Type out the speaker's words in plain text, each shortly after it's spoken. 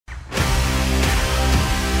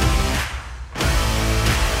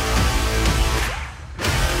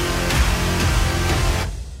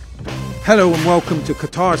Hello and welcome to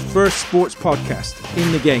Qatar's first sports podcast,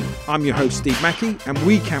 In The Game. I'm your host Steve Mackey and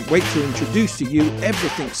we can't wait to introduce to you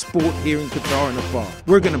everything sport here in Qatar and afar.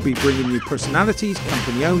 We're going to be bringing you personalities,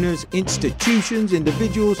 company owners, institutions,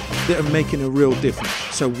 individuals that are making a real difference.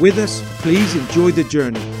 So with us, please enjoy the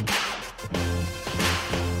journey.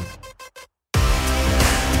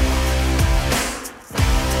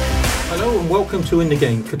 Hello and welcome to In The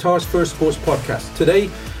Game, Qatar's first sports podcast.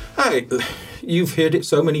 Today, you've heard it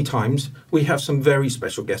so many times. We have some very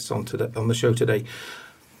special guests on the show today.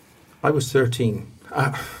 I was 13.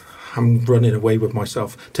 I'm running away with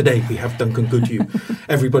myself. Today we have Duncan Goodhew.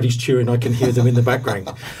 Everybody's cheering. I can hear them in the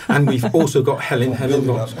background. And we've also got Helen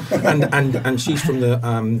Lott. And she's from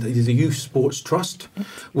the Youth Sports Trust,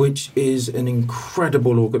 which is an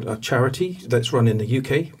incredible charity that's run in the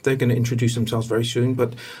UK. They're going to introduce themselves very soon.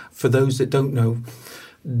 But for those that don't know,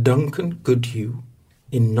 Duncan Goodhew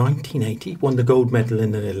in 1980 won the gold medal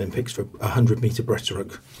in the Olympics for 100-metre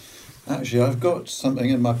breaststroke. Actually, I've got something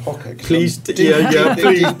in my pocket. Please, please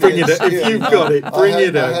bring it up. If you've got it, bring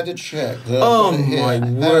it up. I had to check. Oh, my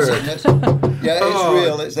word. Yeah, it's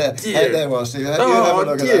real. It's there. Hey, there was. You have a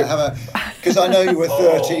look at that. Because I know you were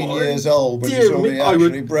 13 years old when you saw me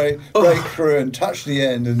actually break through and touch the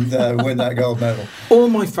end and win that gold medal. All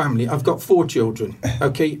my family, I've got 4 children,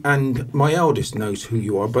 okay, and my eldest knows who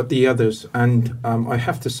you are, but the others, and I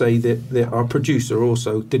have to say that our producer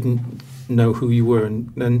also didn't know who you were,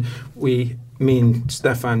 and me and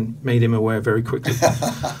Stefan made him aware very quickly.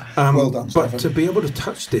 Well done, but Stefan. to be able to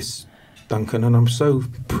touch this, Duncan, and I'm so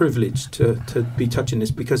privileged to be touching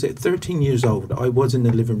this, because at 13 years old I was in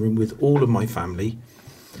the living room with all of my family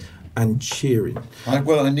and cheering. I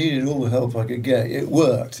needed all the help I could get. It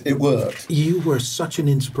worked. You were such an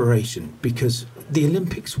inspiration, because the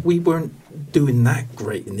Olympics, we weren't doing that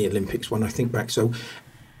great in the Olympics when I think back. So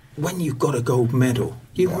when you got a gold medal,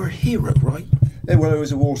 you were a hero, right? Well, it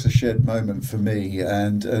was a watershed moment for me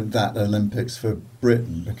and that Olympics for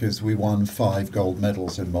Britain, because we won 5 gold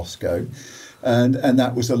medals in Moscow. And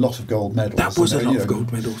that was a lot of gold medals. That was a lot of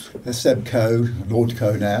gold medals. Seb Coe, Lord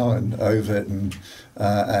Coe now, and Ovid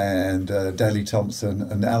and Daley Thompson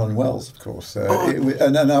and Alan Wells, of course.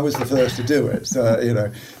 And I was the first to do it. So,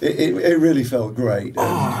 it really felt great.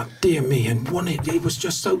 Dear me. And it was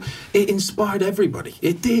just so, it inspired everybody.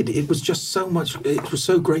 It did. It was just so much, it was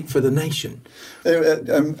so great for the nation.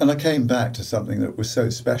 And I came back to something that was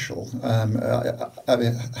so special.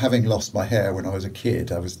 Having lost my hair when I was a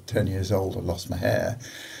kid, I was 10 years old, I lost my hair.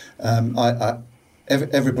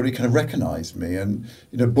 Everybody kind of recognised me, and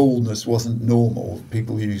baldness wasn't normal.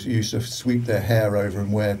 People used to sweep their hair over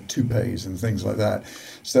and wear toupees and things like that.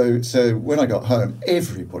 So when I got home,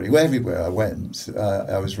 everywhere I went,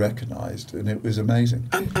 I was recognised, and it was amazing.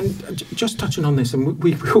 And just touching on this, and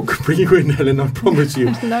we will bring you in, Helen, I promise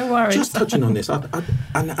you. No worries. Just touching on this,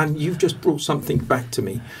 and you've just brought something back to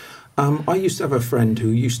me. I used to have a friend who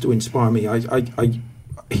used to inspire me.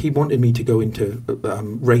 He wanted me to go into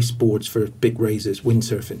race boards for big races,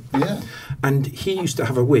 windsurfing. Yeah. And he used to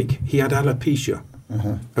have a wig. He had alopecia.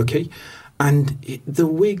 Okay? And the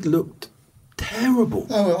wig looked terrible.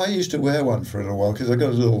 Oh, I used to wear one for a little while because I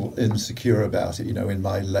got a little insecure about it, in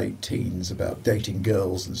my late teens, about dating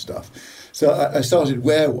girls and stuff. So I started to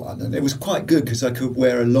wear one, and it was quite good because I could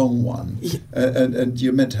wear a long one. Yeah. And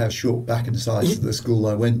you're meant to have short back and sides at the school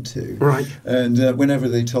I went to. Right. And whenever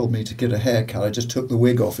they told me to get a haircut, I just took the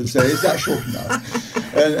wig off and said, is that short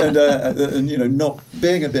enough? and not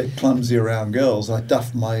being a bit clumsy around girls, I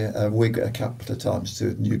duffed my wig a couple of times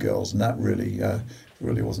to new girls, and that really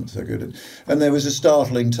wasn't so good. And there was a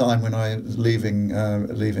startling time when I was leaving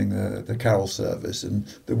the carol service, and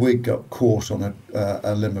the wig got caught on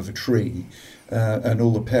a limb of a tree, and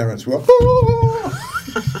all the parents were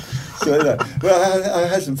so I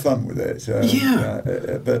had some fun with it.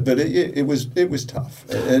 But it was tough,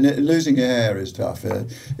 and losing your hair is tough.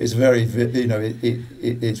 It's very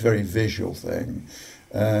it's very visual thing,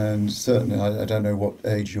 and certainly I don't know what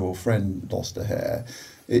age your friend lost her hair.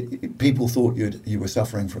 People thought you were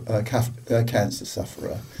suffering from a cancer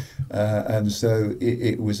sufferer, and so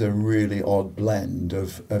it was a really odd blend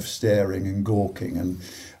of staring and gawking,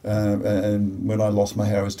 and when I lost my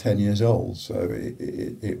hair I was 10 years old, so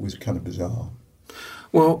it was kind of bizarre.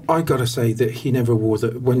 Well, I got to say that he never wore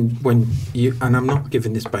that when you, and I'm not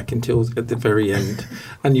giving this back until at the very end,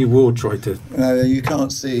 and you will try to. You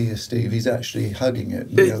can't see Steve. He's actually hugging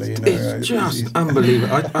it. Nearly, it's just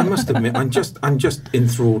unbelievable. I must admit, I'm just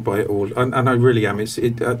enthralled by it all, and I really am.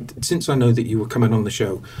 Since I know that you were coming on the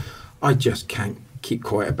show, I just can't keep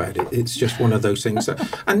quiet about it. It's just one of those things.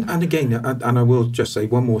 And again, and I will just say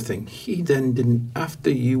one more thing. He then didn't, after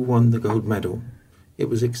you won the gold medal it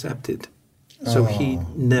was accepted. So he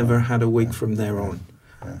never had a wig from there on.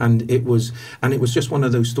 Yeah. And it was just one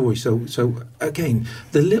of those stories. So again,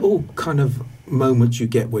 the little kind of moments you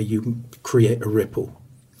get where you create a ripple.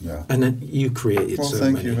 Yeah. And then you created well, so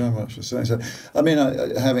thank many. you very much for saying so. I mean,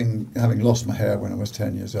 having lost my hair when I was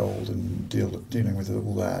 10 years old and dealing with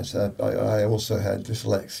all that, I also had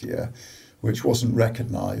dyslexia, which wasn't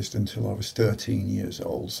recognised until I was 13 years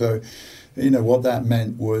old. So, what that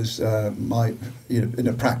meant was in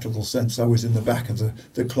a practical sense, I was in the back of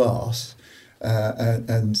the class.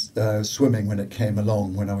 And swimming when it came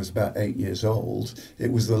along when I was about 8 years old,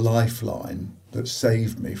 it was the lifeline that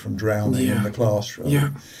saved me from drowning in the classroom.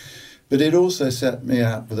 Yeah. But it also set me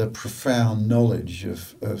up with a profound knowledge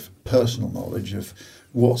of personal knowledge of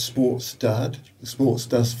what sports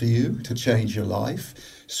does for you to change your life.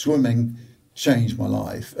 Swimming changed my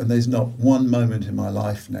life, and there's not one moment in my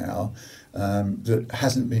life now that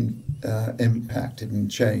hasn't been impacted and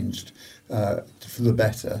changed for the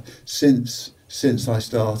better since I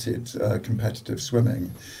started competitive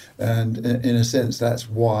swimming. And in a sense, that's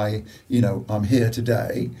why, I'm here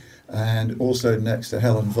today, and also next to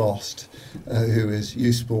Helen Vost, who is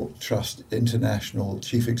Youth Sport Trust International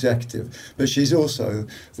Chief Executive. But she's also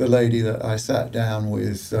the lady that I sat down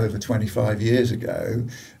with over 25 years ago,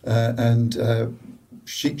 and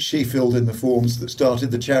she filled in the forms that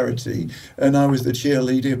started the charity, and I was the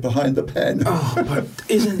cheerleader behind the pen. Oh, but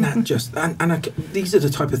isn't that just... And these are the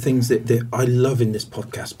type of things that I love in this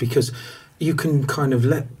podcast, because you can kind of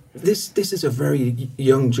let... This is a very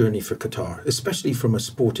young journey for Qatar, especially from a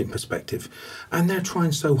sporting perspective, and they're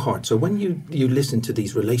trying so hard. So when you listen to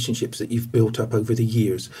these relationships that you've built up over the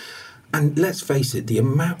years, and let's face it, the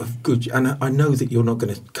amount of good... And I know that you're not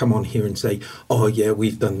going to come on here and say, oh, yeah,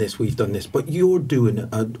 we've done this, but you're doing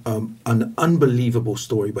an unbelievable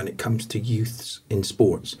story when it comes to youths in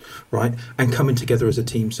sports, right? And coming together as a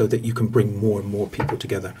team so that you can bring more and more people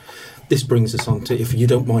together. This brings us on to, if you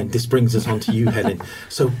don't mind, to you, Helen.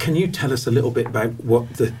 So can you tell us a little bit about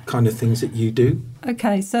what the kind of things that you do?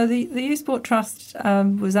 Okay, so the Youth Sport Trust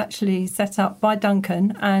was actually set up by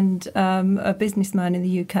Duncan and a businessman in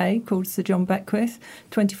the UK called Sir John Beckwith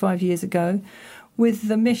 25 years ago, with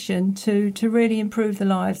the mission to really improve the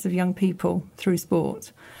lives of young people through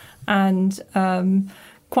sport. And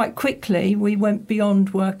quite quickly, we went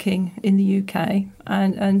beyond working in the UK,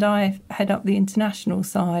 and I head up the international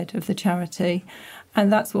side of the charity. And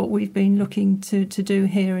that's what we've been looking to do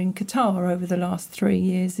here in Qatar over the last 3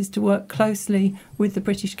 years, is to work closely with the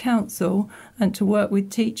British Council and to work with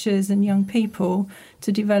teachers and young people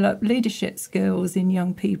to develop leadership skills in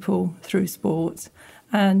young people through sport,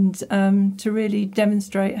 and to really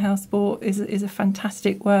demonstrate how sport is a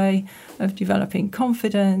fantastic way of developing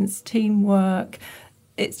confidence, teamwork.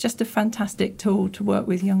 It's just a fantastic tool to work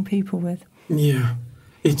with young people with. Yeah.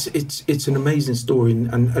 It's an amazing story,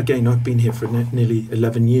 and again, I've been here for nearly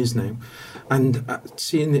 11 years now, and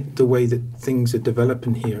seeing the way that things are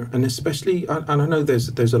developing here, and especially, and I know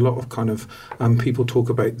there's a lot of kind of people talk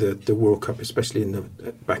about the World Cup, especially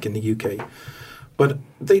back in the UK, but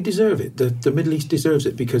they deserve it. The Middle East deserves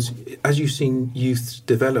it, because as you've seen youths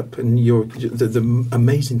develop and the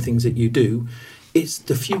amazing things that you do, it's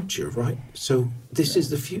the future, right? So this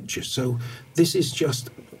is the future. So this is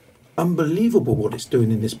just unbelievable what it's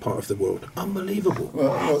doing in this part of the world. Unbelievable.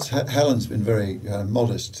 Well, Helen's been very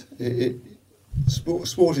modest.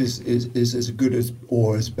 Sport is as good as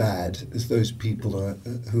or as bad as those people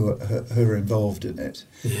who are involved in it.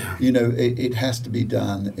 Yeah. It has to be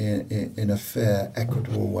done in a fair,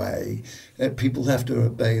 equitable way. People have to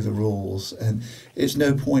obey the rules, and it's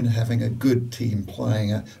no point having a good team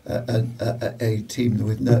playing a team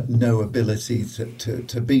with no ability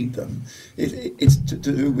to beat them. It's to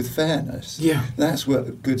do with fairness. Yeah. That's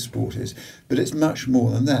what good sport is. But it's much more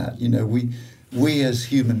than that. We as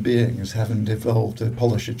human beings haven't evolved to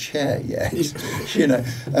polish a chair yet,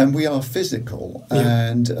 and we are physical,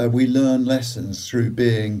 and we learn lessons through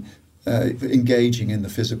being engaging in the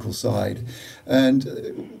physical side. And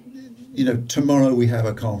tomorrow we have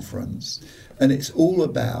a conference, and it's all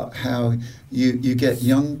about how you get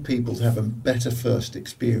young people to have a better first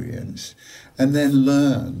experience, and then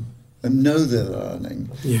learn and know they're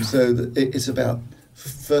learning. Yeah. So that it's about,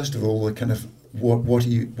 first of all, the kind of what are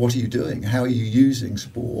you doing? How are you using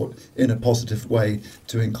sport in a positive way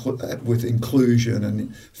with inclusion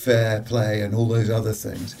and fair play and all those other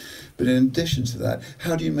things? But in addition to that,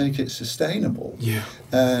 how do you make it sustainable? Yeah.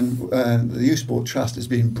 And the Youth Sport Trust has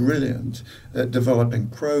been brilliant at developing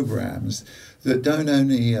programs that don't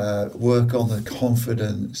only work on the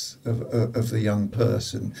confidence of the young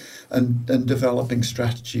person and developing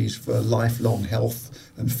strategies for lifelong health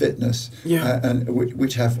and fitness, and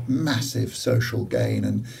which have massive social gain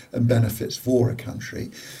and benefits for a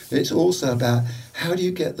country. It's also about how do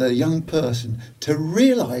you get the young person to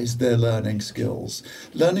realise their learning skills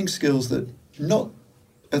that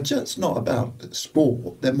are just not about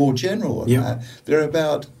sport. They're more general than that. They're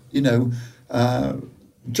about,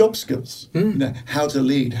 job skills, how to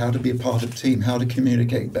lead, how to be a part of a team, how to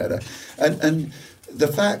communicate better. And the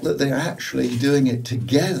fact that they're actually doing it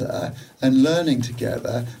together and learning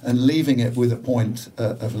together and leaving it with a point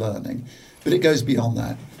of learning. But it goes beyond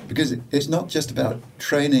that, because it's not just about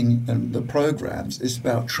training and the programs, it's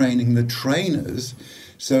about training the trainers.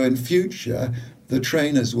 So in future, the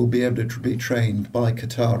trainers will be able to be trained by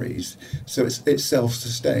Qataris. So it's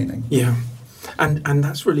self-sustaining. Yeah. And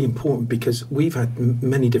that's really important, because we've had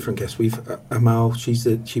many different guests. We've Amal,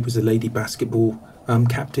 she was a lady basketball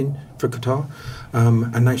captain for Qatar,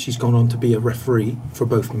 and now she's gone on to be a referee for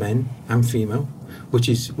both men and female, which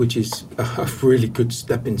is a really good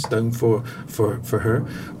stepping stone for her.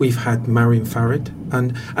 We've had Mariam Farid,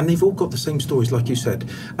 and they've all got the same stories, like you said.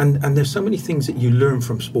 And there's so many things that you learn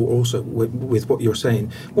from sport also with what you're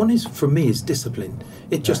saying. One is, for me, is discipline.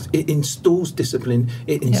 It installs discipline,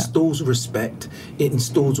 it installs respect, it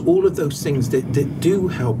installs all of those things that do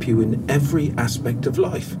help you in every aspect of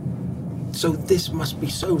life. So this must be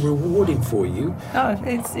so rewarding for you. Oh,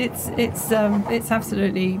 it's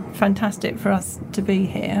absolutely fantastic for us to be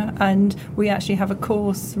here, and we actually have a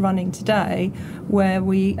course running today where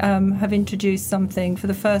we have introduced something for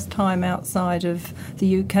the first time outside of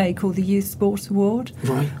the UK called the Youth Sports Award,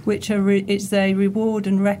 right, which is a reward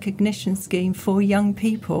and recognition scheme for young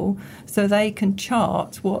people, so they can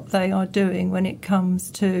chart what they are doing when it comes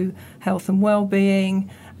to health and well-being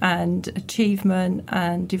and achievement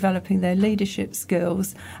and developing their leadership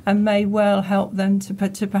skills, and may well help them to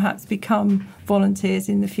perhaps become volunteers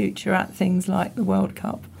in the future at things like the World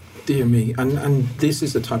Cup. Dear me, and this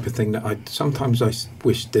is the type of thing that I sometimes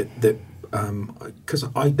wish that because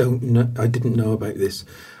I didn't know about this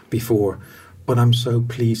before, but I'm so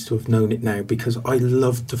pleased to have known it now, because I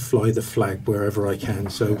love to fly the flag wherever I can.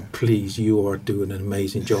 So please, you are doing an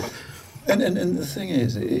amazing job. And the thing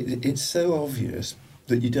is, it's so obvious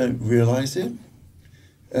that you don't realise it.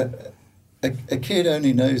 A kid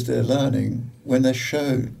only knows they're learning when they're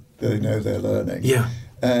shown they know they're learning. Yeah.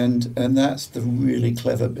 And that's the really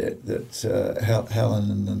clever bit that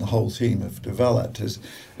Helen and the whole team have developed. As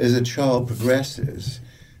a child progresses,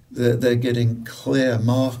 they're getting clear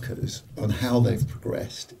markers on how they've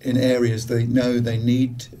progressed in areas they know they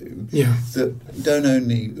need to, that don't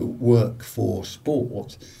only work for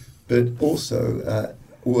sport, but also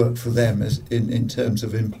work for them as in terms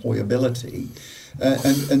of employability.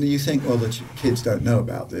 And you think, well, the kids don't know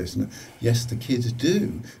about this. And yes, the kids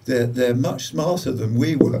do. They're much smarter than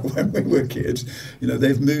we were when we were kids.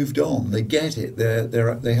 They've moved on. They get it.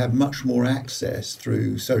 They have much more access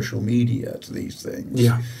through social media to these things.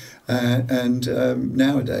 Yeah. And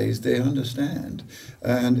nowadays they understand.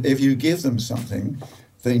 And if you give them something,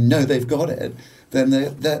 they know they've got it. Then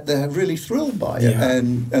they're really thrilled by it,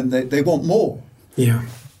 and they want more. Yeah.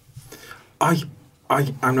 And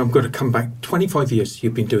I'm going to come back. 25 years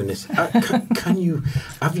you've been doing this.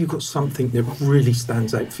 Have you got something that really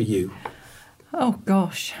stands out for you? Oh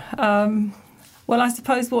gosh. Well, I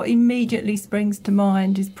suppose what immediately springs to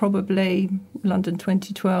mind is probably London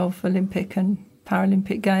 2012 Olympic and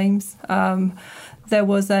Paralympic Games. There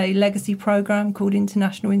was a legacy programme called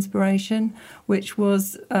International Inspiration, which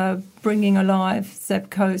was bringing alive Seb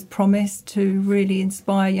Coe's promise to really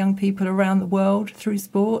inspire young people around the world through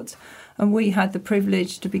sport. And we had the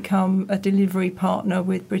privilege to become a delivery partner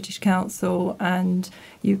with British Council and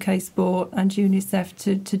UK Sport and UNICEF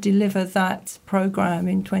to deliver that programme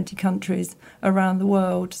in 20 countries around the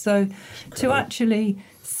world. So to actually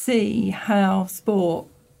see how sport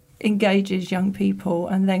engages young people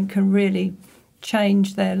and then can really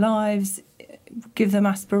change their lives, give them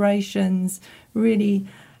aspirations, really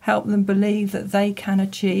help them believe that they can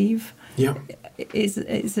achieve, is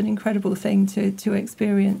an incredible thing to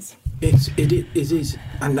experience. It is,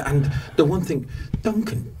 and the one thing,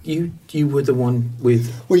 Duncan, you were the one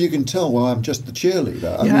with. Well, you can tell why I'm just the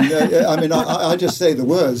cheerleader. I just say the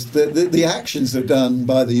words. The actions are done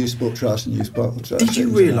by the Youth Sport Trust and Youth Sport Trust. Did you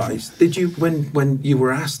realise? Did you when you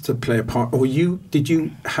were asked to play a part, or did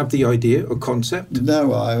you have the idea or concept?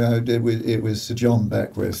 No, it was Sir John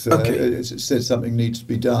Beckwith. It said something needs to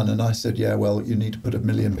be done, and I said, yeah, well, you need to put £1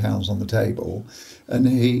 million on the table. And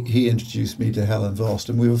he introduced me to Helen Vost,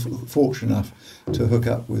 and we were fortunate enough to hook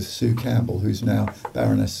up with Sue Campbell, who's now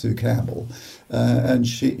Baroness Sue Campbell, and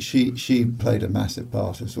she played a massive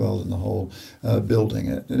part as well in the whole building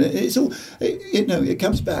it. And it's all, it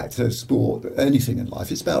comes back to sport, anything in life.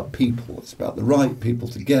 It's about people. It's about the right people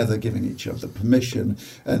together, giving each other permission.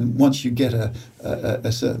 And once you get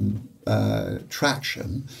a certain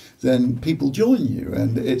traction, then people join you.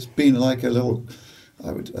 And it's been like a little...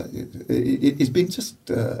 it's been just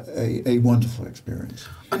a wonderful experience.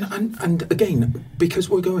 And again, because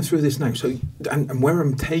we're going through this now, so and where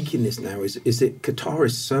I'm taking this now is that Qatar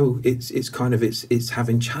is so it's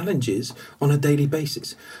having challenges on a daily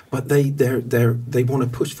basis, but they want to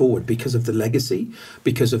push forward because of the legacy,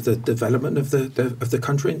 because of the development of the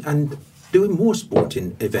country, and doing more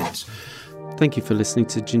sporting events. Thank you for listening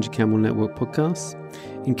to Ginger Camel Network podcasts.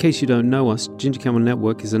 In case you don't know us, Ginger Camel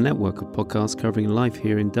Network is a network of podcasts covering life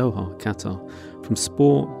here in Doha, Qatar, from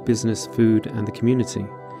sport, business, food and the community.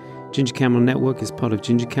 Ginger Camel Network is part of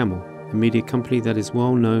Ginger Camel, a media company that is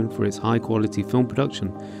well known for its high-quality film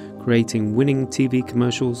production, creating winning TV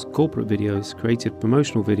commercials, corporate videos, creative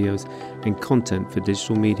promotional videos and content for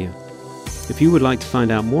digital media. If you would like to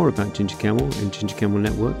find out more about Ginger Camel and Ginger Camel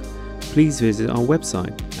Network, please visit our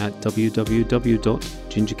website at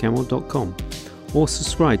www.gingercamel.com or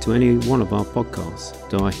subscribe to any one of our podcasts,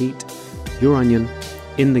 Doha Heat, Your Onion,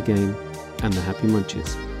 In the Game and The Happy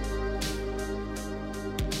Munches.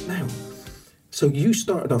 Now, so you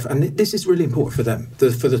started off, and this is really important for them,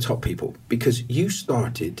 for the top people, because you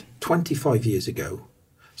started 25 years ago.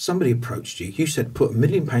 Somebody approached you. You said, put £1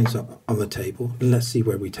 million on the table and let's see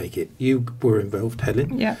where we take it. You were involved,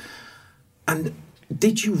 Helen. Yeah. And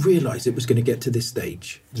did you realise it was going to get to this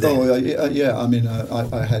stage? Oh, yeah. I mean,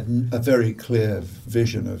 I had a very clear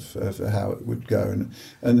vision of how it would go,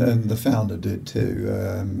 and the founder did too.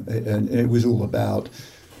 And it was all about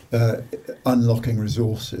unlocking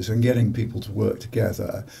resources and getting people to work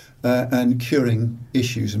together and curing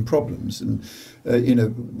issues and problems. And,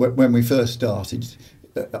 when we first started,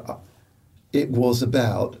 it was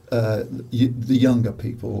about the younger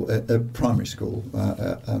people at primary school,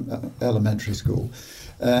 elementary school.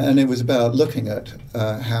 And it was about looking at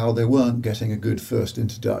how they weren't getting a good first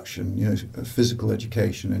introduction. Physical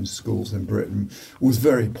education in schools in Britain was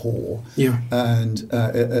very poor. Yeah. And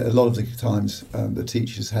a lot of the times the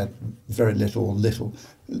teachers had very little,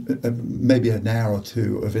 maybe an hour or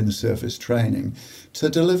two of in-service training to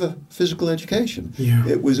deliver physical education. Yeah.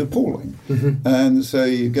 It was appalling. Mm-hmm. And so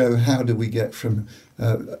you go, how do we get from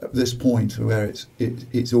this point where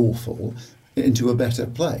it's awful into a better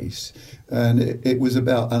place? And it was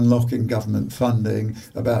about unlocking government funding,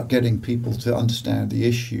 about getting people to understand the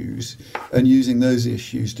issues and using those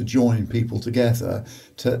issues to join people together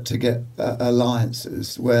to get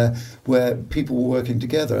alliances where people were working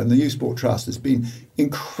together. And the Youth Sport Trust has been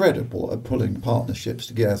incredible at pulling partnerships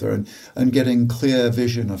together and getting clear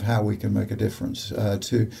vision of how we can make a difference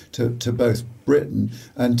to both Britain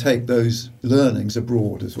and take those learnings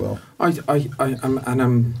abroad as well. I'm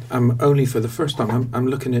only for the first time I'm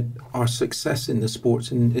looking at our success in the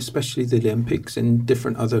sports, and especially the Olympics and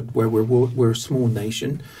different other where we're a small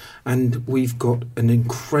nation, and we've got an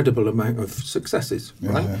incredible amount of successes,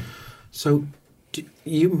 right? Yeah. So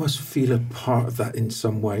you must feel a part of that in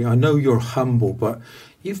some way. I know you're humble, but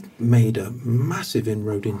you've made a massive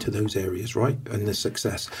inroad into those areas, right? And the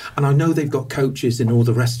success. And I know they've got coaches and all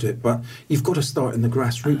the rest of it, but you've got to start in the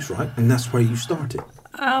grassroots, right? And that's where you started.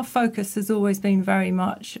 Our focus has always been very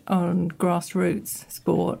much on grassroots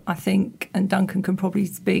sport, I think, and Duncan can probably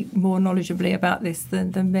speak more knowledgeably about this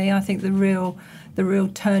than me. I think the real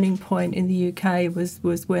turning point in the UK was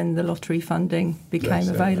when the lottery funding became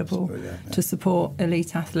available to support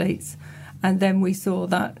elite athletes. And then we saw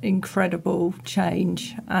that incredible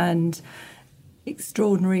change and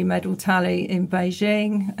extraordinary medal tally in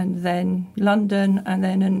Beijing and then London, and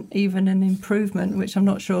then even an improvement, which I'm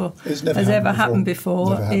not sure has ever happened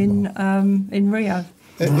before in Rio.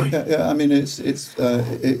 Yeah, I mean, it's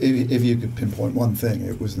if you could pinpoint one thing,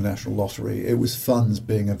 it was the National Lottery. It was funds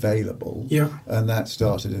being available, and that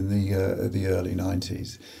started in the early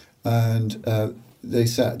 90s. And they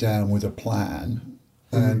sat down with a plan,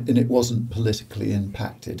 and it wasn't politically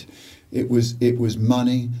impacted. It was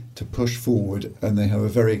money to push forward, and they have a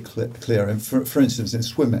very clear. And for instance, in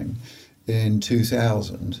swimming, in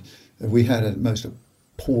 2000, we had a most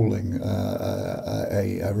appalling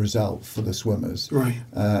a result for the swimmers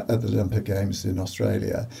at the Olympic Games in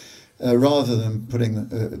Australia. Rather than putting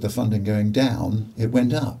the funding going down, it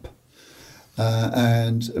went up.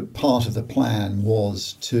 And part of the plan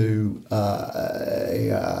was to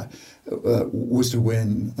was to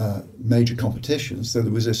win major competitions. So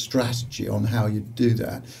there was a strategy on how you do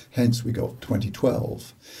that. Hence, we got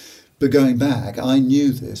 2012. But going back, I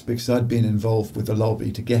knew this because I'd been involved with the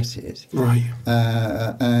lobby to get it. Right.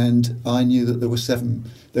 And I knew that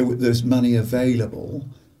there's money available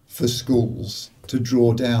for schools to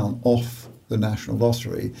draw down off the National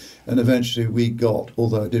Lottery. And eventually we got,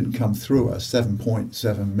 although it didn't come through us,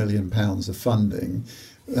 £7.7 million of funding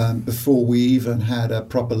before we even had a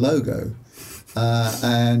proper logo.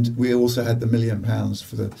 And we also had the £1 million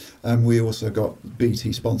and we also got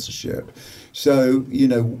BT sponsorship. So,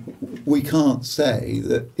 we can't say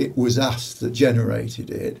that it was us that generated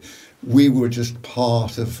it. We were just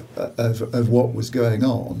part of what was going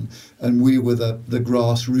on, and we were the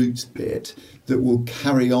grassroots bit that will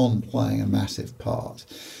carry on playing a massive part.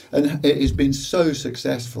 And it has been so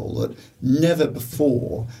successful that never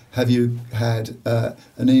before have you had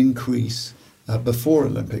an increase before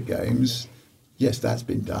Olympic Games. Yes, that's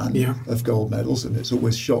been done, of gold medals, and it's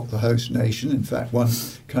always shocked the host nation. In fact, one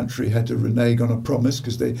country had to renege on a promise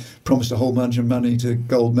because they promised a whole bunch of money to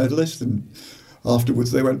gold medalists, and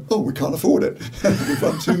afterwards they went, oh, we can't afford it. We've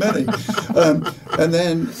won too many. And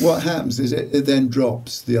then what happens is it then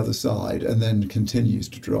drops the other side and then continues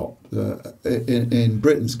to drop. In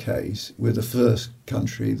Britain's case, we're the first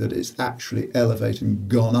country that is actually elevated and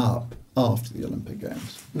gone up after the Olympic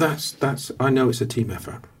Games. That's. I know it's a team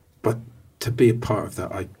effort, but to be a part of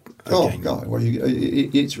that,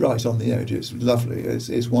 it's right on the edge. It's lovely.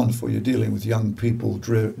 It's wonderful. You're dealing with young people,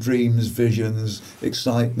 dreams, visions,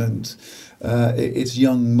 excitement. It's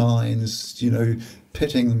young minds,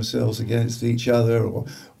 pitting themselves against each other, or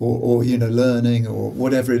learning, or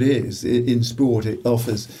whatever it is. In sport, it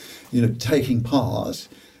offers, taking part.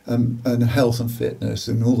 And health and fitness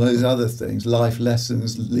and all those other things, life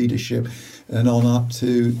lessons, leadership, and on up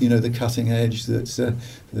to the cutting edge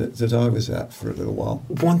that I was at for a little while.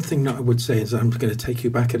 One thing that I would say is I'm going to take you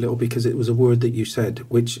back a little because it was a word that you said,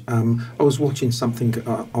 which I was watching something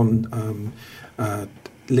on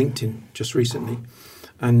LinkedIn just recently,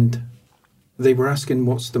 and they were asking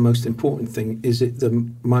what's the most important thing? Is it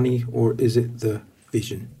the money or is it the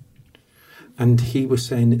vision? And he was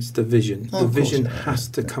saying it's the vision. The vision has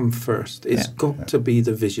to come first. It's got to be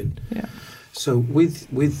the vision. Yeah. So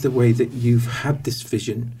with the way that you've had this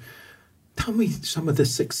vision, tell me some of the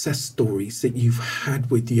success stories that you've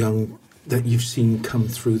had with young, that you've seen come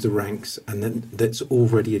through the ranks and then that's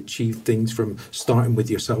already achieved things from starting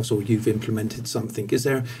with yourselves, or you've implemented something. Is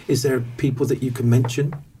there people that you can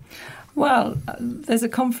mention? Well, there's a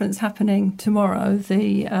conference happening tomorrow,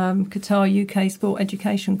 the Qatar UK Sport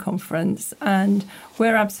Education Conference, and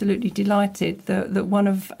we're absolutely delighted that one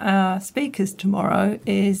of our speakers tomorrow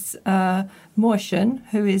is Mohsin,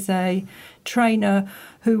 who is a trainer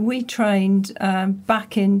who we trained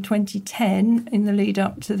back in 2010 in the lead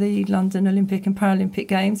up to the London Olympic and Paralympic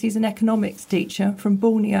Games. He's an economics teacher from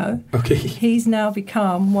Borneo. Okay. He's now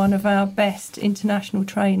become one of our best international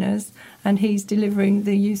trainers, and he's delivering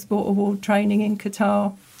the Youth Sport Award training in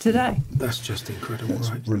Qatar today. That's just incredible,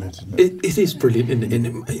 That's right? Brilliant, isn't it? It is brilliant,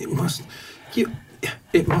 and it must.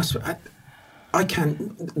 I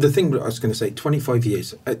can. The thing that I was going to say, 25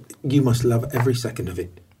 years, you must love every second of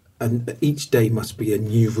it. And each day must be a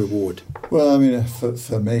new reward. Well, I mean,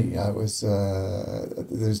 for me, I was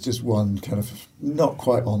there's just one kind of not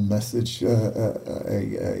quite on message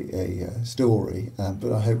a story,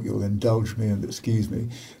 but I hope you'll indulge me and excuse me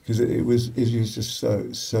because it was just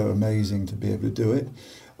so amazing to be able to do it.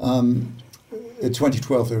 In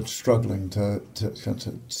 2012, they were struggling to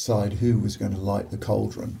decide who was going to light the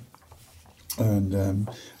cauldron. And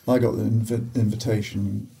I got the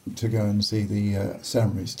invitation to go and see the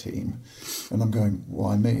ceremonies team, and I'm going,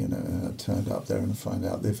 why me? And I turned up there and I find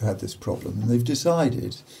out they've had this problem, and they've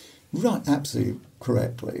decided, right, absolutely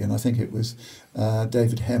correctly, and I think it was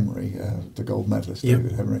David Hemry, the gold medalist,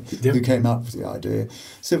 David Hemry, who came up with the idea,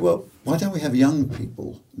 said, well, why don't we have young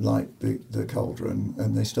people light the cauldron?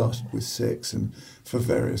 And they started with 6, and for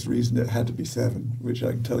various reasons it had to be 7, which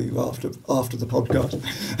I can tell you after the podcast.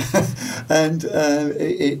 And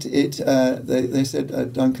they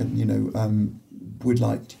said, Duncan, we'd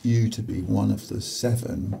like you to be one of the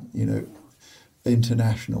 7,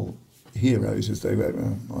 international heroes, as they were.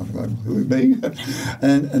 Who, me?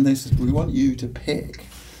 And they said, we want you to pick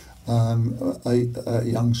a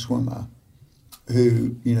young swimmer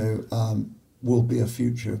who will be a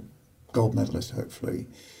future gold medalist, hopefully.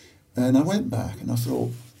 And I went back and I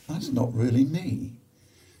thought, that's not really me,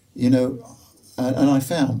 and I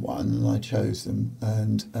found one and I chose them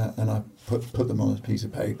and I put them on a piece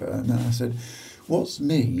of paper, and then I said, what's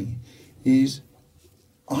me is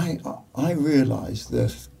I realised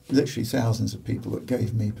that literally thousands of people that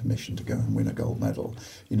gave me permission to go and win a gold medal.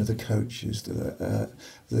 You know, the coaches, the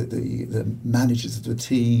managers of the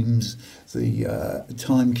teams, the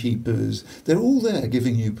timekeepers, they're all there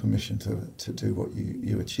giving you permission to do what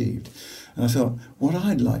you achieved. And I thought, what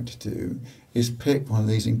I'd like to do is pick one of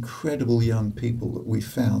these incredible young people that we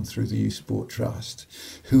found through the Youth Sport Trust,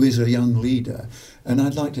 who is a young leader, and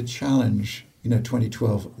I'd like to challenge,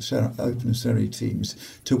 2012 Open and Surrey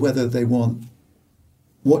teams to whether they want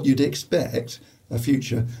what you'd expect, a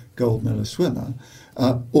future gold medalist swimmer,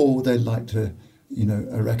 or they'd like to,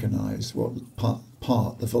 recognise what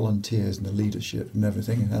part the volunteers and the leadership and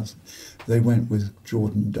everything else. They went with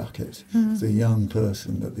Jordan Duckett, the young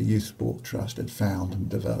person that the Youth Sport Trust had found and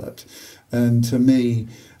developed. And to me,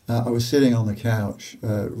 I was sitting on the couch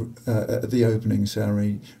at the opening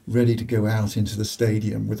ceremony, ready to go out into the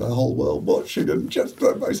stadium with the whole world watching, and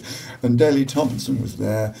Daley Thompson was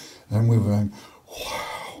there, and we were going,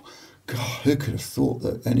 wow, God, who could have thought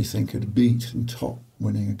that anything could beat and top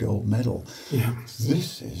winning a gold medal? Yeah.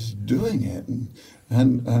 This is doing it.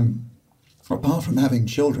 And apart from having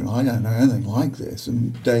children, I don't know anything like this.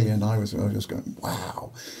 And Daley and I was just going,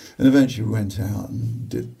 wow. And eventually we went out and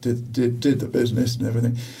did the business and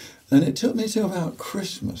everything. And it took me till about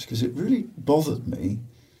Christmas, because it really bothered me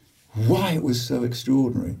why it was so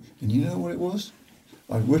extraordinary. And you know what it was?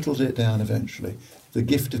 I whittled it down eventually. The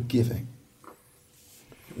gift of giving.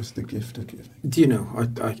 It was the gift of giving. Do you know,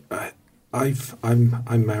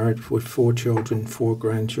 I'm married with 4 children, 4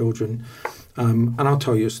 grandchildren, and I'll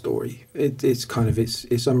tell you a story.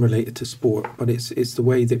 It's unrelated to sport, but it's the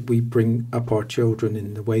way that we bring up our children,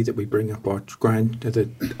 and the way that we bring up our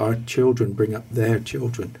children bring up their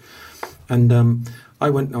children. And I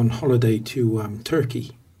went on holiday to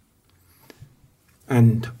Turkey,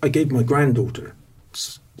 and I gave my granddaughter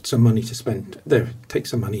some money to spend. There, take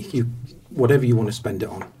some money. Whatever you want to spend it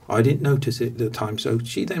on. I didn't notice it at the time, so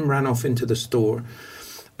she then ran off into the store,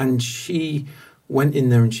 and she went in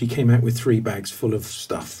there and she came out with 3 bags full of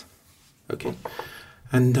stuff. Okay,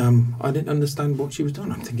 and I didn't understand what she was doing.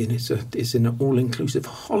 I'm thinking it's an all-inclusive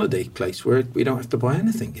holiday place where we don't have to buy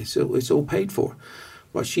anything. It's all paid for.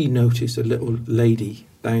 But she noticed a little lady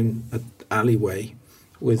down an alleyway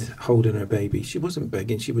with holding her baby. She wasn't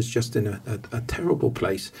begging. She was just in a terrible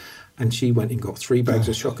place. And she went and got 3 bags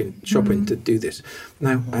of shopping to do this.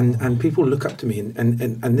 Now, and people look up to me,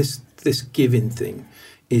 and this giving thing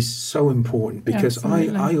is so important, because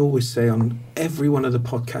I always say on every one of the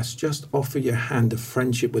podcasts, just offer your hand of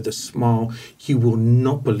friendship with a smile. You will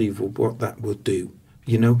not believe what that will do.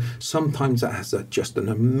 Sometimes that has just an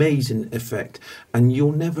amazing effect, and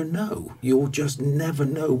you'll never know. You'll just never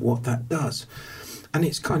know what that does. And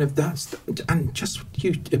it's kind of and just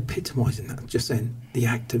you epitomising that, just saying the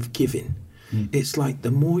act of giving. It's like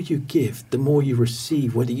the more you give, the more you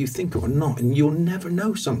receive, whether you think it or not, and you'll never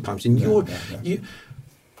know sometimes. And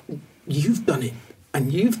you've done it,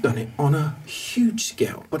 and you've done it on a huge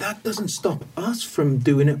scale, but that doesn't stop us from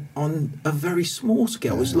doing it on a very small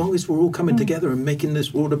scale, as long as we're all coming together and making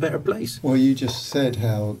this world a better place. Well, you just said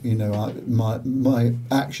how, my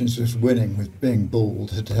actions of winning with being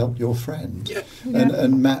bald had helped your friend. Yeah.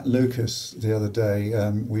 And Matt Lucas, the other day,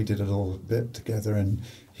 we did a little bit together, and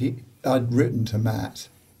I'd written to Matt,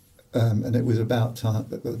 and it was about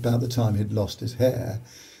the time he'd lost his hair.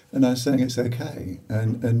 And I was saying it's okay,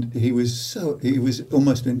 and he was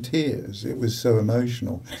almost in tears. It was so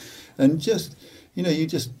emotional, and just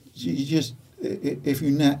if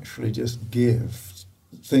you naturally just give,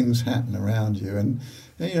 things happen around you, and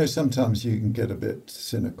sometimes you can get a bit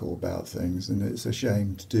cynical about things, and it's a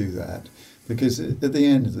shame to do that, because at the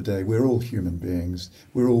end of the day, we're all human beings,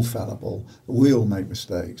 we're all fallible, we all make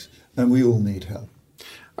mistakes, and we all need help.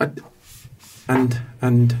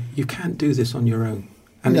 And you can't do this on your own.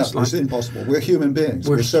 And no, it's impossible. We're human beings.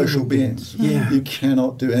 We're social beings. Yeah. You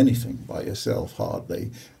cannot do anything by yourself,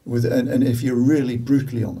 hardly. And if you're really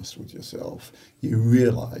brutally honest with yourself, you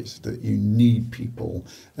realise that you need people,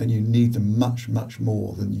 and you need them much, much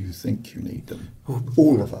more than you think you need them.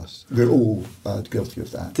 All of us. We're all guilty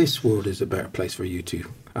of that. This world is a better place for you two.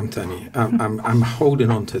 I'm telling you. I'm holding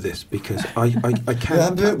on to this, because I can't. Yeah,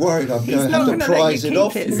 I'm a bit worried. I'm going to have to prize it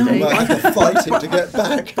off you. I have to fight it to get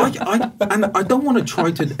back. And I don't want to try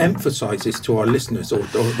to emphasise this to our listeners or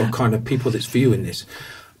kind of people that's viewing this.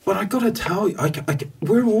 But I got to tell you,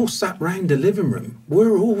 we're all sat round the living room.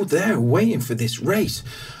 We're all there waiting for this race.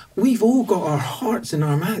 We've all got our hearts in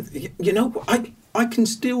our mouth. I can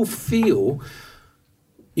still feel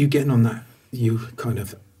you getting on that. You kind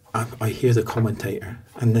of, I hear the commentator,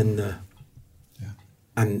 and then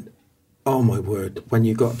and oh my word, when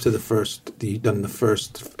you got up to you'd done the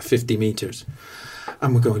first 50 metres,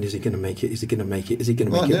 And we're going, is he going to make it? Is he going to make it? Is he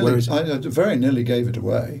going to make it? Whereas I very nearly gave it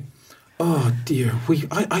away. Oh dear,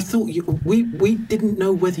 I thought we didn't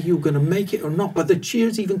know whether you were going to make it or not, but the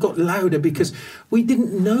cheers even got louder because we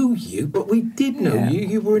didn't know you, but we did know you.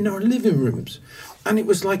 You were in our living rooms, and it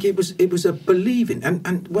was like it was a believing.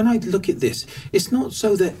 And when I look at this, it's not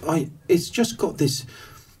so that it's just got this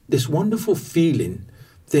wonderful feeling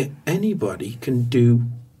that anybody can do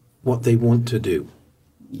what they want to do.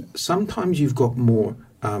 Sometimes you've got more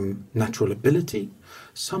natural ability.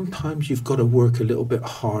 Sometimes you've got to work a little bit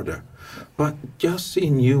harder. But just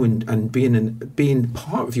seeing you and being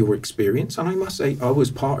part of your experience, and I must say I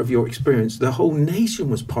was part of your experience, the whole nation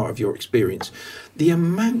was part of your experience. The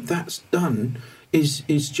amount that's done is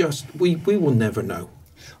just, we will never know.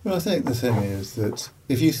 Well, I think the thing is that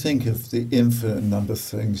if you think of the infinite number of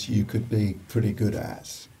things you could be pretty good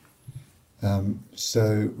at,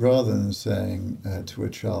 so rather than saying to a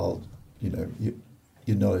child,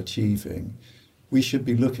 you're not achieving, we should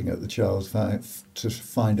be looking at the child to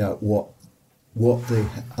find out what they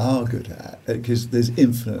are good at, because there's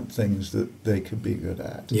infinite things that they could be good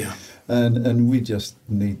at. Yeah. And we just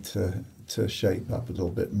need to shape up a little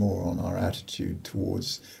bit more on our attitude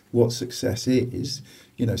towards what success is.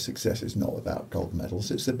 Success is not about gold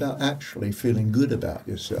medals. It's about actually feeling good about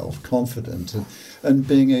yourself, confident, and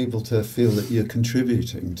being able to feel that you're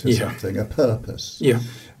contributing to something, a purpose. Yeah.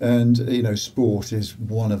 And, sport is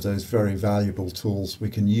one of those very valuable tools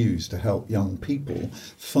we can use to help young people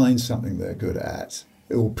find something they're good at,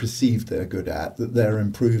 or perceive they're good at, that they're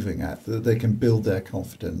improving at, that they can build their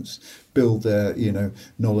confidence, build their,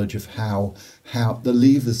 knowledge of how the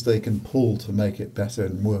levers they can pull to make it better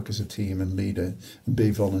and work as a team and leader and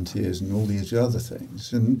be volunteers and all these other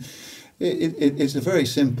things. And it's very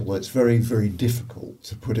simple. It's very, very difficult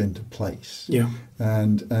to put into place. Yeah.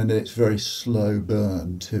 And it's very slow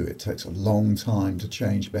burn too. It takes a long time to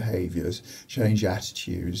change behaviours, change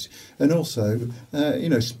attitudes, and also,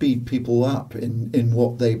 speed people up in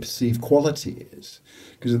what they perceive quality is.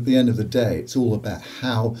 Because at the end of the day, it's all about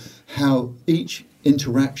how each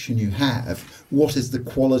interaction you have, what is the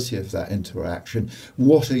quality of that interaction?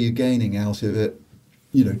 What are you gaining out of it?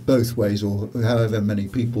 Both ways, or however many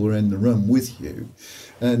people are in the room with you,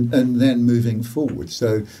 and then moving forward.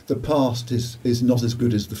 So the past is not as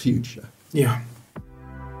good as the future. Yeah.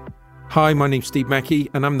 Hi, my name's Steve Mackey,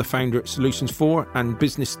 and I'm the founder at Solutions4 and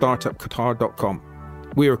businessstartupqatar.com.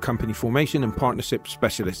 We're a company formation and partnership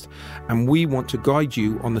specialist, and we want to guide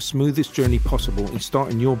you on the smoothest journey possible in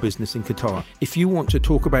starting your business in Qatar. If you want to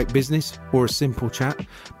talk about business or a simple chat,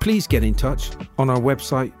 please get in touch on our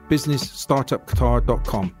website,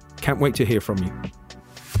 businessstartupqatar.com. Can't wait to hear from you.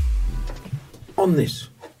 On this,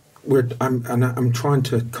 I'm trying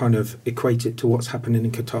to kind of equate it to what's happening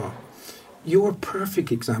in Qatar. You're a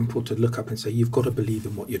perfect example to look up and say, you've got to believe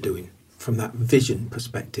in what you're doing. From that vision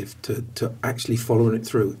perspective to actually following it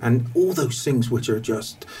through, and all those things which are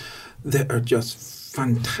just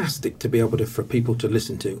fantastic to be able to, for people to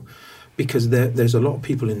listen to, because there's a lot of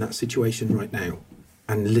people in that situation right now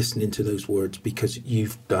and listening to those words, because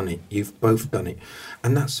you've done it, you've both done it,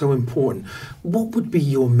 and that's so important. What would be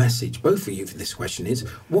your message, both of you, for this question is,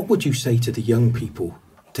 what would you say to the young people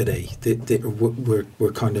today that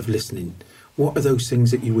were kind of listening? What are those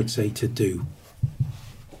things that you would say to do?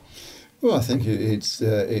 Well, I think it's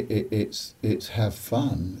have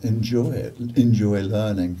fun, enjoy it, enjoy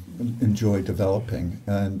learning, enjoy developing,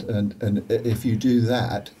 and if you do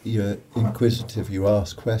that, you're inquisitive, you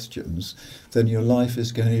ask questions, then your life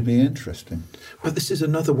is going to be interesting. But this is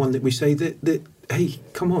another one that we say that hey,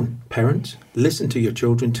 come on, parents, listen to your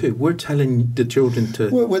children too. We're telling the children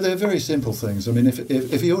to. Well, they're very simple things. I mean,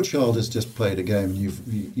 if your child has just played a game and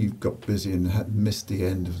you've got busy and missed the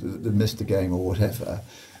end of missed the game or whatever.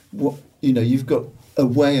 You've got a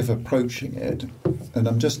way of approaching it, and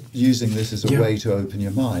I'm just using this as a way to open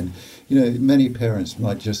your mind. Many parents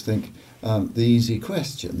might just think the easy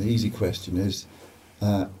question is,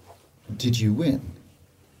 did you win?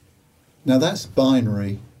 Now that's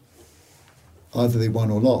binary. Either they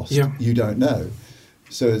won or lost. Yeah. You don't know.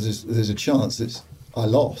 So there's a chance that I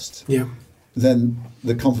lost. Yeah. Then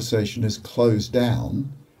the conversation is closed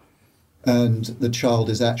down, and the child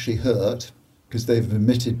is actually hurt, because they've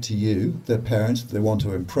admitted to you, their parents, they want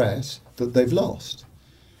to impress, that they've lost.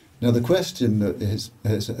 Now the question that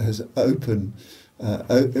has open,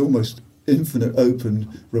 almost infinite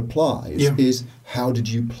open replies is, how did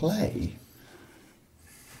you play?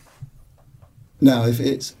 Now if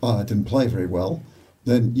it's, I didn't play very well,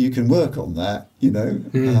 then you can work on that,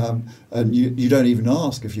 and you don't even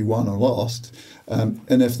ask if you won or lost. And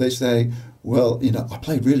if they say, well, I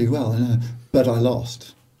played really well, but I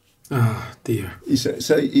lost. Ah, dear.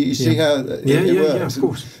 So you see how it works. Yeah, of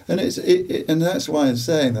course. And and that's why I'm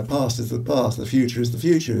saying the past is the past, the future is the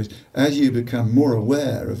future. As you become more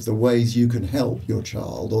aware of the ways you can help your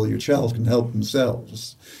child, or your child can help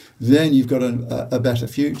themselves, then you've got a better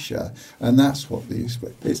future. And that's what it's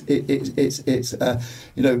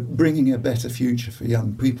bringing a better future for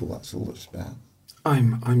young people. That's all it's about.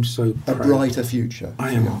 I'm so proud. A brighter future.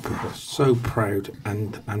 I am so proud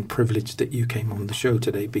and privileged that you came on the show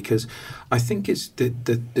today, because I think it's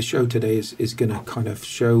the show today is going to kind of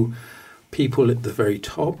show people at the very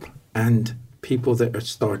top and people that are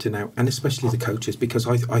starting out, and especially the coaches, because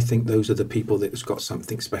I think those are the people that's got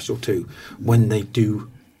something special too when they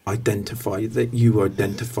do identify that you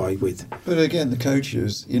identify with. But again, the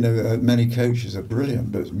coaches, many coaches are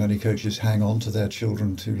brilliant, but many coaches hang on to their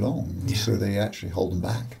children too long, so they actually hold them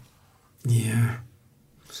back. Yeah.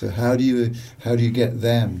 So how do you get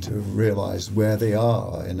them to realise where they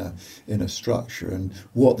are in a structure and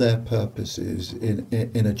what their purpose is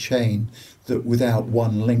in a chain that without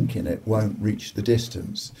one link in it won't reach the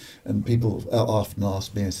distance? And people often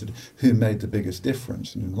ask me, I said, who made the biggest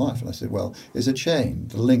difference in life? And I said, well, it's a chain.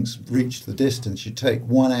 The links reach the distance. You take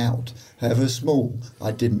one out, however small.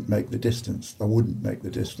 I didn't make the distance. I wouldn't make the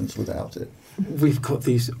distance without it. We've got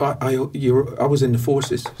these. I was in the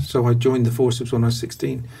forces, so I joined the forces when I was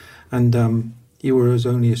 16, and you were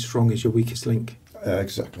only as strong as your weakest link.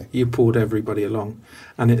 Exactly. You pulled everybody along,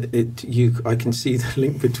 and I can see the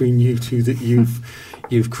link between you two that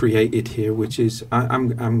you've created here, which is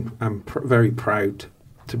I'm very proud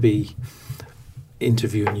to be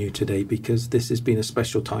interviewing you today, because this has been a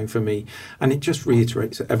special time for me, and it just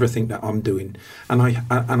reiterates everything that I'm doing, and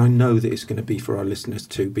I know that it's going to be for our listeners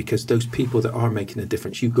too, because those people that are making a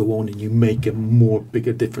difference, you go on and you make a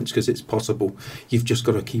bigger difference, because it's possible. You've just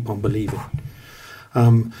got to keep on believing.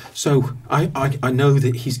 So I know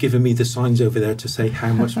that he's given me the signs over there to say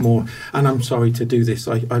how much more, and I'm sorry to do this,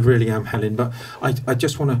 I really am, Helen, but I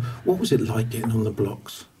just want to, what was it like getting on the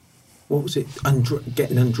blocks? What was it,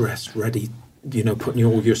 getting undressed, ready, putting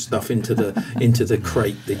all your stuff into the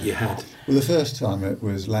crate that you had? Well, the first time it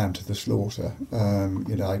was lamb to the slaughter. I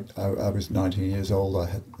was 19 years old.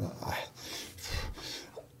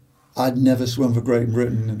 I'd never swum for Great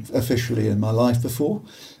Britain officially in my life before,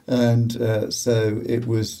 and so it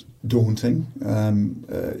was daunting.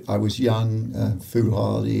 I was young,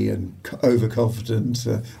 foolhardy and overconfident.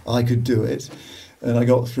 I could do it. And I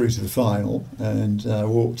got through to the final and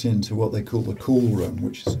walked into what they call the cool room,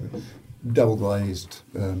 which is double glazed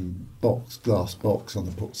glass box on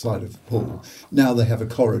the side of the pool. Now they have a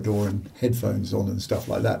corridor and headphones on and stuff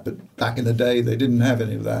like that, but back in the day they didn't have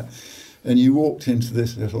any of that. And you walked into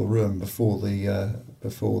this little room before the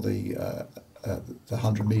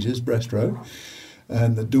 100 metres breaststroke,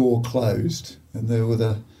 and the door closed, and there were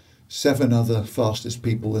the 7 other fastest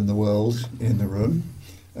people in the world in the room,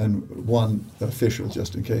 and one official,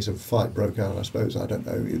 just in case a fight broke out, I suppose, I don't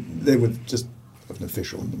know. They were just an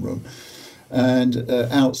official in the room. And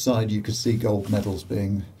outside you could see gold medals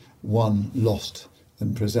being won, lost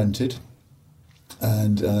and presented.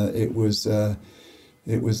 And it was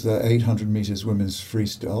 800 metres women's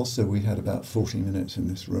freestyle, so we had about 40 minutes in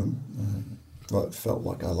this room. Well, it felt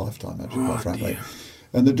like a lifetime, actually, quite frankly. Dear.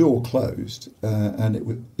 And the door closed,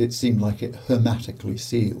 and it seemed like it hermetically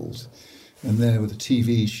sealed. And there were the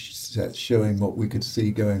TV sets showing what we could see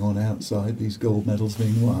going on outside, these gold medals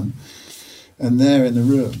being won. And there in the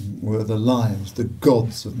room were the lions, the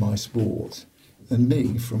gods of my sport, and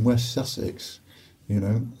me from West Sussex,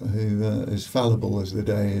 who is fallible as the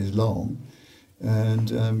day is long.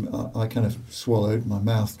 And I kind of swallowed, my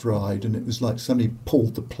mouth dried, and it was like somebody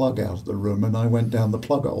pulled the plug out of the room and I went down the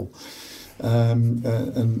plug hole. And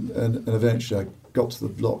eventually I got to the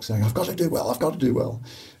block saying, I've got to do well.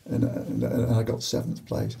 And I got 7th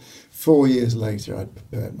place. 4 years later, I'd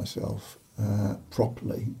prepared myself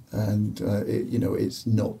properly, and it's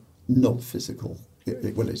not physical.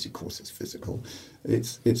 Of course, it's physical.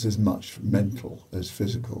 It's as much mental as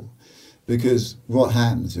physical, because what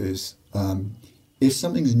happens is if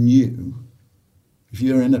something's new, if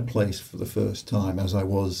you're in a place for the first time, as I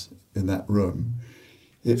was in that room,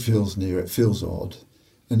 it feels new, it feels odd,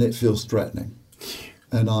 and it feels threatening.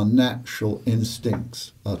 And our natural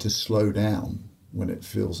instincts are to slow down when it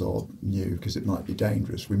feels odd, new, because it might be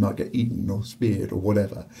dangerous. We might get eaten or speared or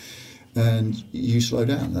whatever. And you slow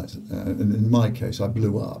down. And in my case, I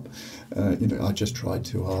blew up. I just tried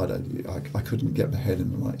too hard. I couldn't get my head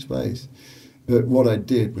in the right space. But what I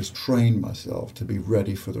did was train myself to be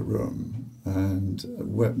ready for the room. And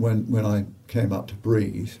when I came up to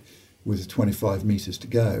breathe with 25 metres to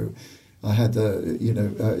go, I had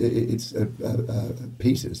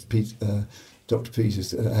Dr.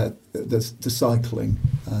 Peters had the cycling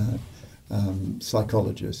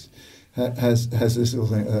psychologist has this little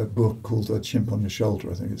thing, a book called A Chimp on Your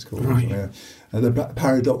Shoulder, I think it's called. Right. The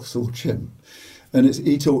paradoxical chimp. And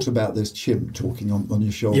he talks about this chimp talking on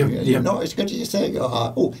your shoulder. You're not as good as you say.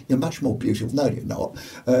 Oh, you're much more beautiful. No, you're not.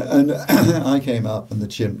 And I came up and the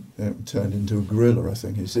chimp turned into a gorilla, I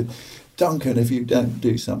think. He said, Duncan, if you don't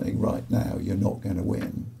do something right now, you're not going to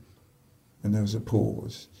win. And there was a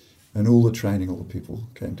pause. And all the training, all the people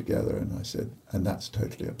came together, and I said, and that's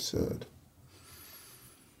totally absurd.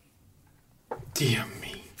 Dear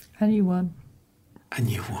me. And you won. And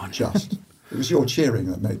you won. Just. It was your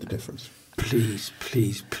cheering that made the difference. Please,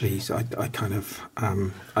 please, please. I kind of,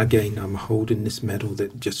 again, I'm holding this medal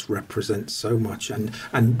that just represents so much. And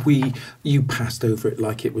you passed over it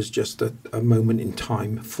like it was just a moment in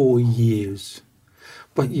time, 4 years.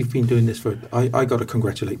 But you've been doing this for, I got to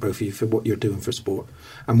congratulate both of you for what you're doing for sport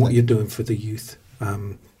and what you're doing for the youth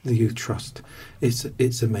trust.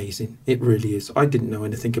 It's amazing. It really is. I didn't know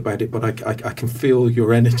anything about it, but I can feel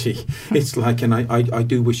your energy. It's like, and I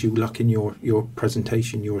do wish you luck in your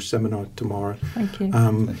presentation, your seminar tomorrow. Thank you.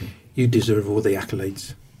 Thank you. You deserve all the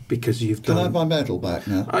accolades because you've done. Can I have my medal back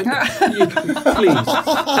now? Please.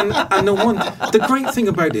 And the great thing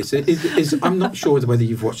about this is I'm not sure whether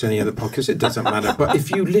you've watched any other podcasts. It doesn't matter. But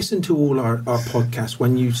if you listen to all our podcasts,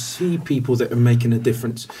 when you see people that are making a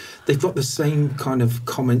difference, they've got the same kind of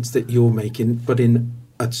comments that you're making, but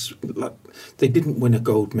they didn't win a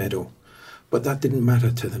gold medal, but that didn't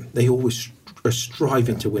matter to them. They always are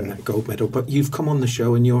striving to win that gold medal. But you've come on the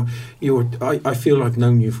show, and I feel I've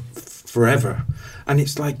known you forever, and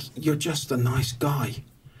it's like you're just a nice guy.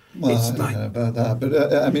 Well, I don't know about that,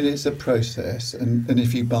 but I mean, it's a process, and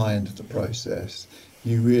if you buy into the process,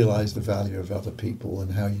 you realise the value of other people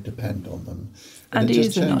and how you depend on them. And he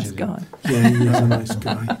is a nice guy. Yeah, he is a nice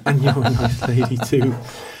guy, and you're a nice lady too.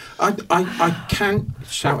 I can't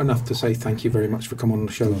shout enough to say thank you very much for coming on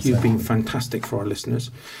the show. You've been fantastic for our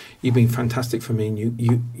listeners. You've been fantastic for me, and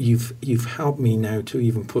you've helped me now to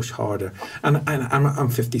even push harder. And I'm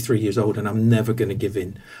 53 years old, and I'm never going to give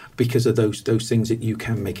in because of those things that you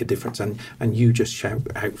can make a difference. And you just shout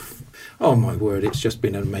out. Oh my word! It's just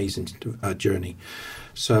been an amazing journey.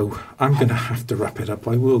 So I'm going to have to wrap it up.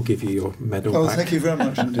 I will give you your medal back. Thank you very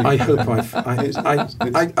much indeed. I hope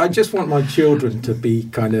I just want my children to be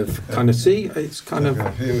kind of see. It's kind of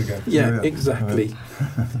here we go. Yeah, exactly.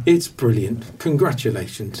 It's brilliant.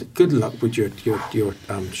 Congratulations. Good luck with your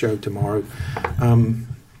show tomorrow.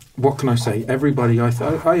 What can I say? Everybody, I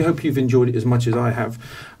hope you've enjoyed it as much as I have.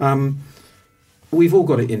 We've all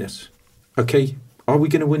got it in us. Okay, are we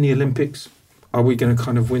going to win the Olympics? Are we going to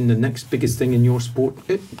kind of win the next biggest thing in your sport?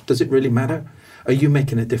 Does it really matter? Are you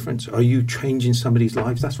making a difference? Are you changing somebody's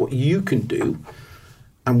lives? That's what you can do,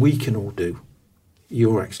 and we can all do.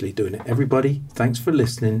 You're actually doing it. Everybody, thanks for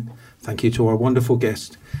listening. Thank you to our wonderful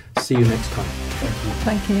guest. See you next time. Thank you.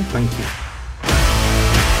 Thank you. Thank you.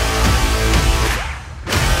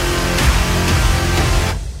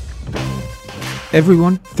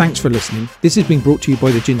 Everyone, thanks for listening. This has been brought to you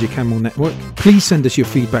by the Ginger Camel Network. Please send us your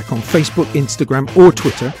feedback on Facebook, Instagram or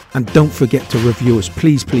Twitter. And don't forget to review us.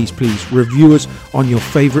 Please, please, please review us on your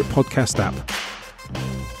favourite podcast app.